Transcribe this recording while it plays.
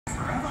We're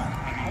very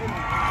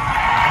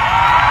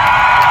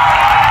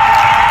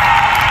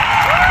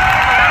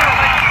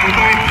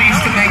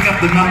pleased to make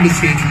up the numbers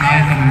here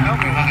tonight, and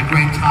we've had a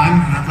great time,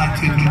 and I'd like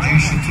to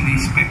introduce you to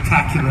these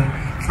spectacular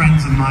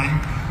friends of mine,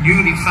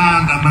 newly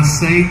found, I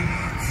must say,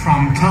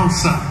 from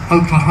Tulsa,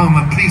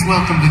 Oklahoma. Please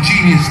welcome the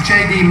genius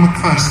J.D.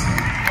 McPherson.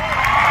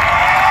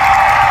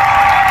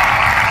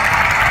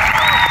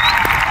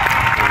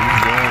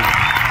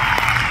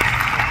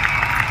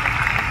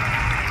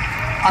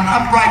 On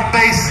upright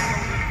bass,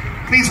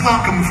 please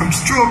welcome from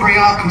Strawberry,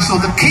 Arkansas,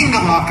 the king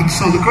of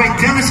Arkansas, the great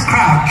Dennis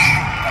Crouch.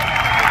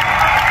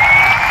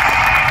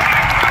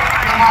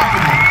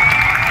 Remarkable.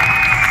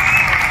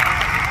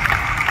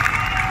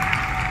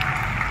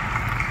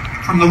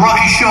 From the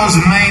rocky shores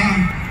of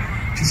Maine,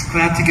 just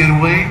glad to get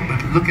away,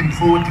 but looking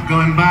forward to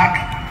going back.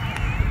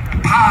 The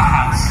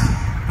powerhouse,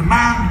 the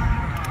man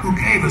who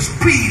gave us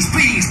please,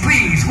 please,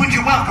 please, would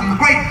you welcome the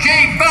great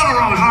Jay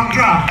Bellerose on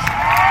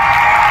drums.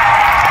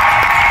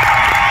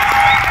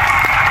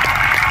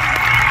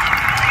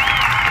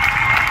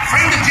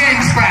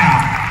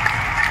 Brown.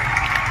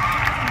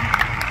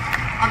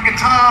 On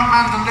guitar,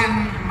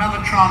 mandolin,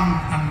 mellotron,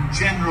 and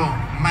general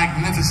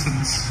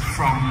magnificence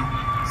from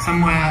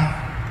somewhere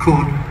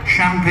called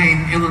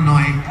Champaign,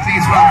 Illinois.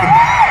 Please welcome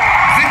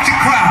Victor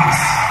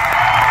Krause.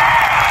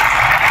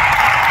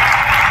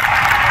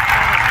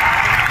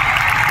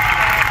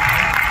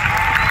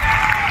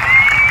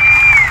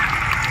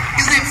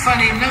 Isn't it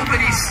funny?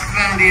 Nobody's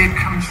around here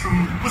comes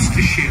from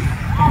Worcestershire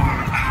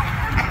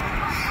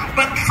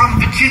but from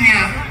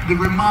Virginia, the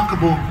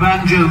remarkable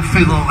banjo,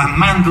 fiddle, and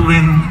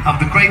mandolin of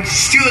the great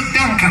Stuart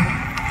Duncan.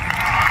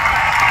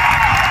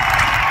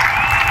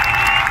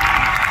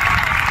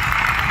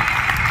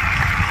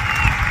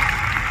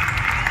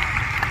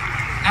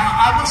 Now,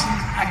 I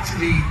wasn't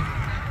actually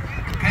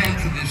prepared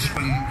for this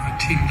when I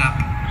teamed up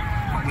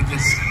with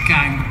this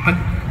gang, but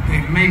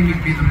they made me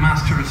be the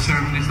master of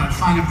ceremonies. I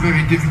find it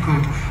very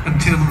difficult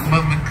until the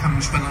moment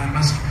comes when I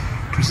must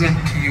present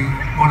to you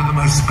one of the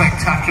most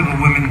spectacular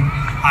women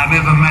I've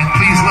ever met.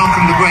 Please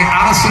welcome the great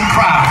Alison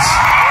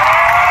Krauss.